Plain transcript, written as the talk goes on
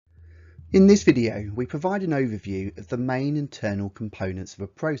In this video, we provide an overview of the main internal components of a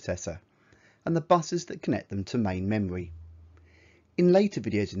processor and the buses that connect them to main memory. In later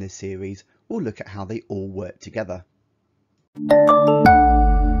videos in this series, we'll look at how they all work together.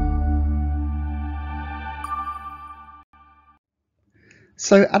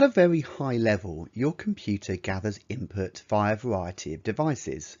 So at a very high level, your computer gathers input via a variety of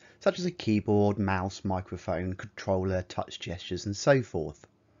devices, such as a keyboard, mouse, microphone, controller, touch gestures, and so forth.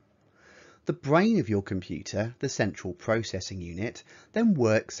 The brain of your computer, the central processing unit, then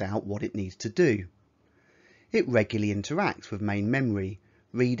works out what it needs to do. It regularly interacts with main memory,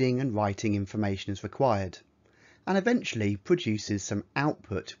 reading and writing information as required, and eventually produces some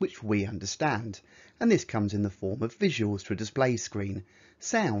output which we understand, and this comes in the form of visuals to a display screen,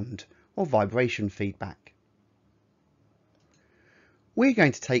 sound, or vibration feedback. We're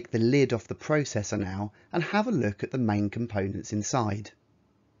going to take the lid off the processor now and have a look at the main components inside.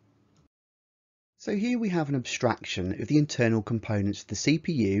 So here we have an abstraction of the internal components of the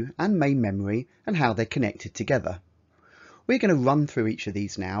CPU and main memory and how they're connected together. We're going to run through each of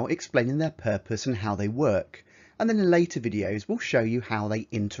these now, explaining their purpose and how they work, and then in later videos we'll show you how they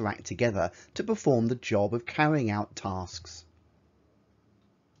interact together to perform the job of carrying out tasks.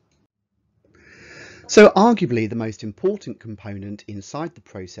 So arguably the most important component inside the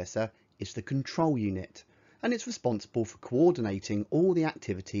processor is the control unit, and it's responsible for coordinating all the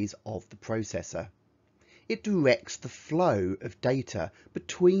activities of the processor. It directs the flow of data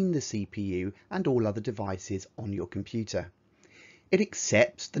between the CPU and all other devices on your computer. It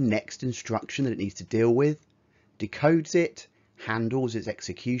accepts the next instruction that it needs to deal with, decodes it, handles its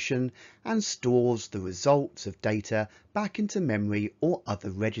execution, and stores the results of data back into memory or other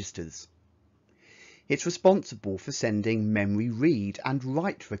registers. It's responsible for sending memory read and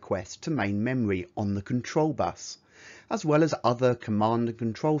write requests to main memory on the control bus, as well as other command and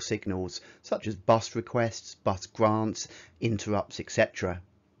control signals such as bus requests, bus grants, interrupts, etc.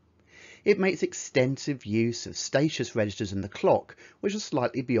 It makes extensive use of status registers in the clock, which are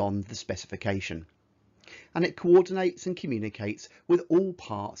slightly beyond the specification. And it coordinates and communicates with all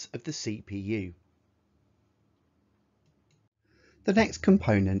parts of the CPU. The next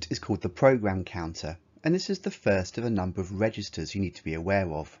component is called the program counter, and this is the first of a number of registers you need to be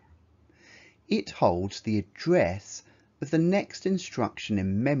aware of. It holds the address of the next instruction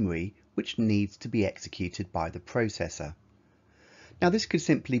in memory which needs to be executed by the processor. Now this could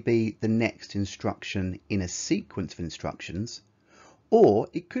simply be the next instruction in a sequence of instructions, or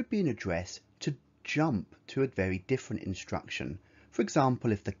it could be an address to jump to a very different instruction. For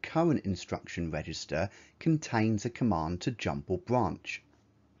example, if the current instruction register contains a command to jump or branch.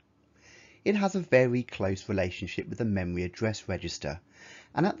 It has a very close relationship with the memory address register,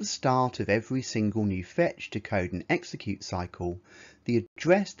 and at the start of every single new fetch, decode and execute cycle, the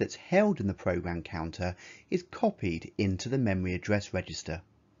address that's held in the program counter is copied into the memory address register.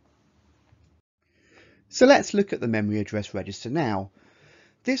 So let's look at the memory address register now.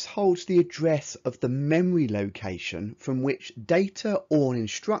 This holds the address of the memory location from which data or an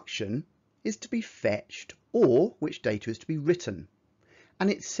instruction is to be fetched or which data is to be written.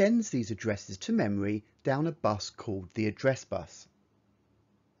 And it sends these addresses to memory down a bus called the address bus.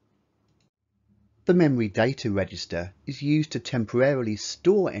 The memory data register is used to temporarily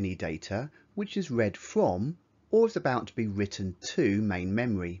store any data which is read from or is about to be written to main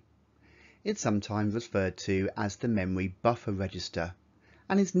memory. It's sometimes referred to as the memory buffer register,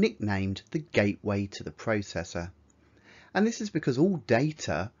 and is nicknamed the gateway to the processor. And this is because all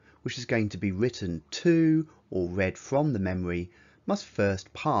data which is going to be written to or read from the memory must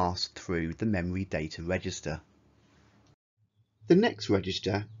first pass through the memory data register. The next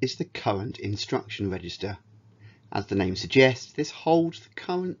register is the current instruction register. As the name suggests, this holds the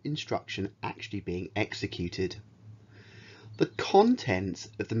current instruction actually being executed. The contents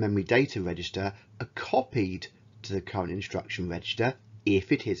of the memory data register are copied to the current instruction register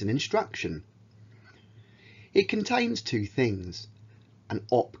if it is an instruction. It contains two things, an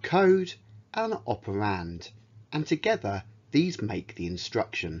opcode and an operand, and together these make the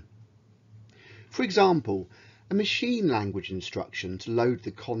instruction. For example, a machine language instruction to load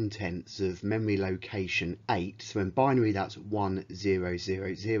the contents of memory location 8, so in binary that's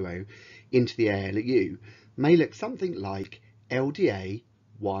 1000, into the ALU, may look something like LDA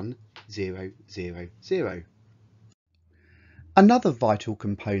 1000. Another vital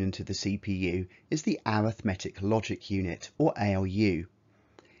component of the CPU is the Arithmetic Logic Unit, or ALU.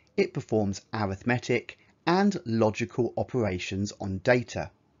 It performs arithmetic and logical operations on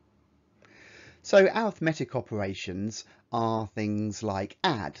data. So arithmetic operations are things like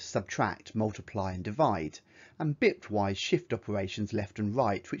add, subtract, multiply and divide, and bitwise shift operations left and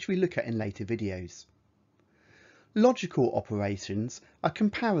right, which we look at in later videos. Logical operations are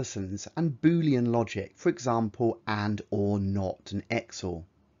comparisons and Boolean logic, for example and, or, not and XOR.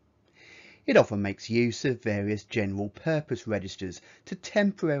 It often makes use of various general purpose registers to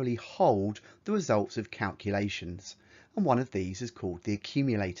temporarily hold the results of calculations, and one of these is called the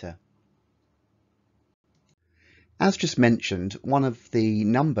accumulator. As just mentioned, one of the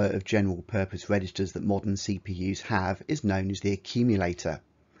number of general purpose registers that modern CPUs have is known as the accumulator,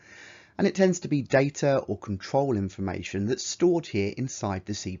 and it tends to be data or control information that's stored here inside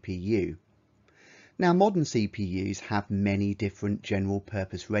the CPU. Now, modern CPUs have many different general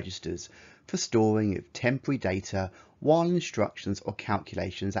purpose registers for storing of temporary data while instructions or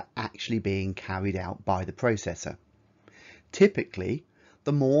calculations are actually being carried out by the processor. Typically,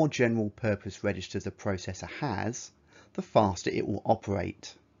 the more general purpose registers a processor has, the faster it will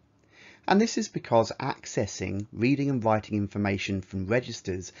operate. And this is because accessing, reading and writing information from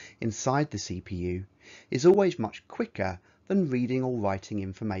registers inside the CPU is always much quicker than reading or writing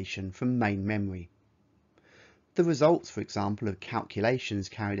information from main memory. The results, for example, of calculations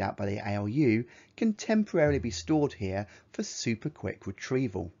carried out by the ALU can temporarily be stored here for super quick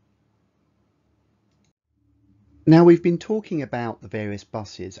retrieval. Now, we've been talking about the various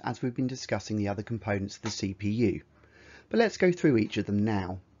buses as we've been discussing the other components of the CPU, but let's go through each of them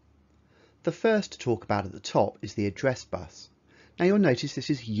now. The first to talk about at the top is the address bus. Now you'll notice this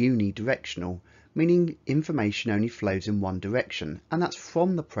is unidirectional, meaning information only flows in one direction, and that's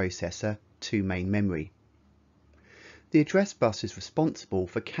from the processor to main memory. The address bus is responsible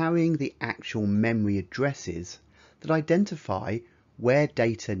for carrying the actual memory addresses that identify where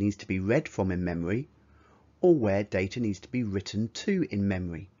data needs to be read from in memory or where data needs to be written to in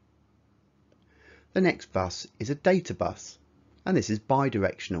memory. The next bus is a data bus, and this is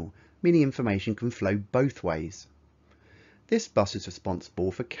bidirectional, meaning information can flow both ways. This bus is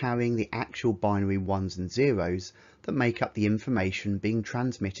responsible for carrying the actual binary ones and zeros that make up the information being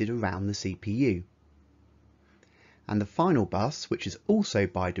transmitted around the CPU. And the final bus, which is also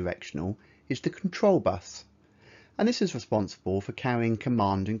bidirectional, is the control bus. And this is responsible for carrying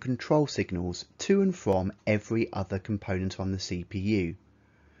command and control signals to and from every other component on the CPU.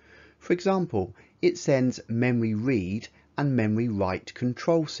 For example, it sends memory read and memory write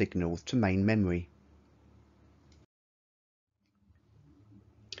control signals to main memory.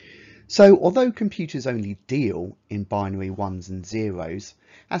 So although computers only deal in binary ones and zeros,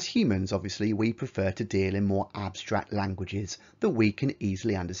 as humans obviously we prefer to deal in more abstract languages that we can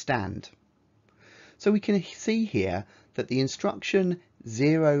easily understand. So we can see here that the instruction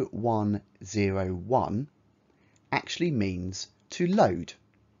 0101 actually means to load.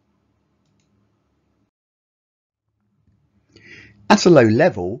 At a low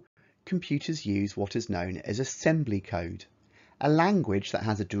level, computers use what is known as assembly code, a language that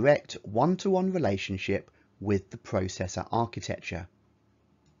has a direct one-to-one relationship with the processor architecture.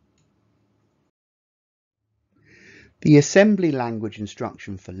 The assembly language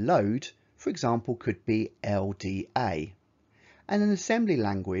instruction for load, for example, could be LDA. And in assembly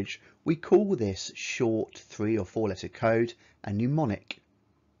language, we call this short 3 or 4 letter code a mnemonic.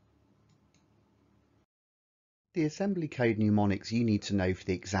 The assembly code mnemonics you need to know for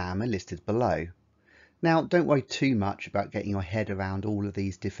the exam are listed below. Now, don't worry too much about getting your head around all of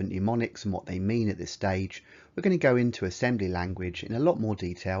these different mnemonics and what they mean at this stage. We're going to go into assembly language in a lot more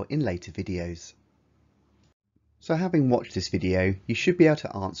detail in later videos. So having watched this video, you should be able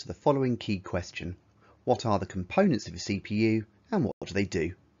to answer the following key question. What are the components of a CPU and what do they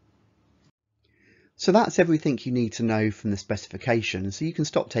do? So that's everything you need to know from the specification, so you can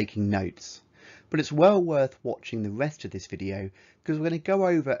stop taking notes. But it's well worth watching the rest of this video because we're going to go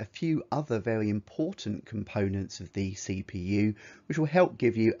over a few other very important components of the CPU which will help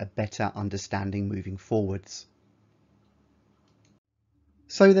give you a better understanding moving forwards.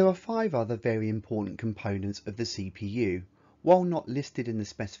 So there are 5 other very important components of the CPU. While not listed in the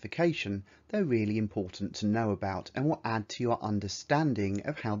specification, they're really important to know about and will add to your understanding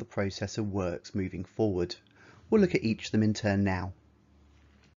of how the processor works moving forward. We'll look at each of them in turn now.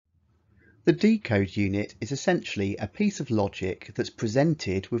 The decode unit is essentially a piece of logic that's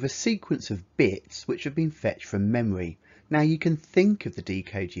presented with a sequence of bits which have been fetched from memory. Now you can think of the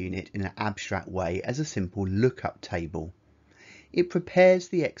decode unit in an abstract way as a simple lookup table. It prepares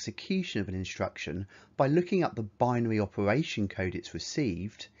the execution of an instruction by looking up the binary operation code it's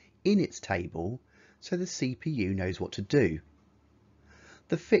received in its table so the CPU knows what to do.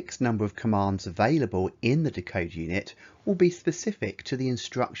 The fixed number of commands available in the decode unit will be specific to the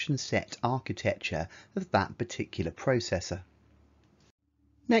instruction set architecture of that particular processor.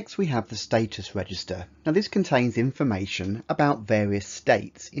 Next we have the status register. Now this contains information about various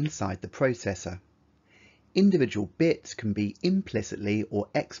states inside the processor. Individual bits can be implicitly or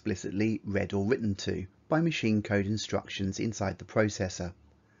explicitly read or written to by machine code instructions inside the processor.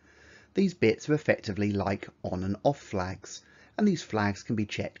 These bits are effectively like on and off flags, and these flags can be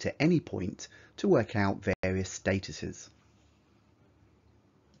checked at any point to work out various statuses.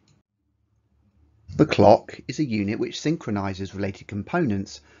 The clock is a unit which synchronizes related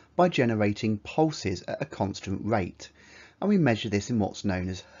components by generating pulses at a constant rate, and we measure this in what's known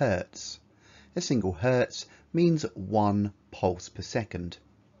as hertz. A single hertz means 1 pulse per second.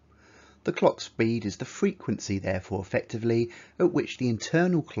 The clock speed is the frequency, therefore, effectively, at which the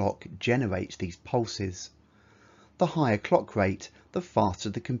internal clock generates these pulses. The higher clock rate, the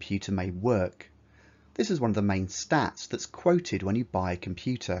faster the computer may work. This is one of the main stats that's quoted when you buy a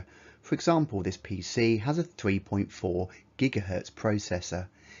computer. For example, this PC has a 3.4 GHz processor.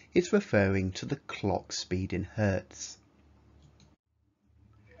 It's referring to the clock speed in hertz.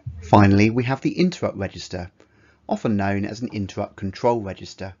 Finally, we have the interrupt register, often known as an interrupt control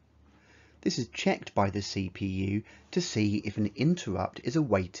register. This is checked by the CPU to see if an interrupt is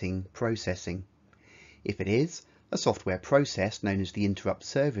awaiting processing. If it is, a software process known as the interrupt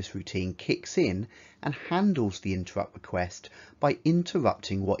service routine kicks in and handles the interrupt request by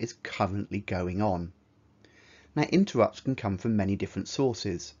interrupting what is currently going on. Now, interrupts can come from many different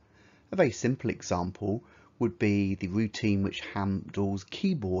sources. A very simple example would be the routine which handles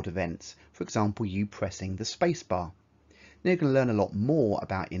keyboard events, for example you pressing the spacebar. Now you're going to learn a lot more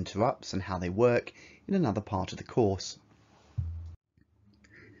about interrupts and how they work in another part of the course.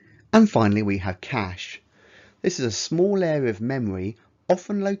 And finally we have cache. This is a small area of memory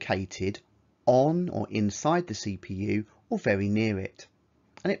often located on or inside the CPU or very near it,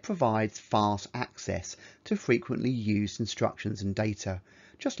 and it provides fast access to frequently used instructions and data,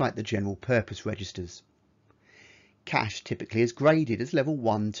 just like the general purpose registers. Cache typically is graded as level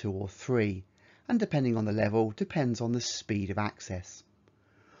 1, 2 or 3, and depending on the level depends on the speed of access.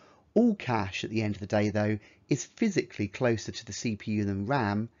 All cache at the end of the day though is physically closer to the CPU than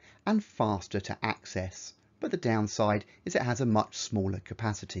RAM and faster to access, but the downside is it has a much smaller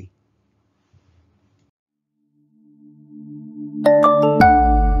capacity.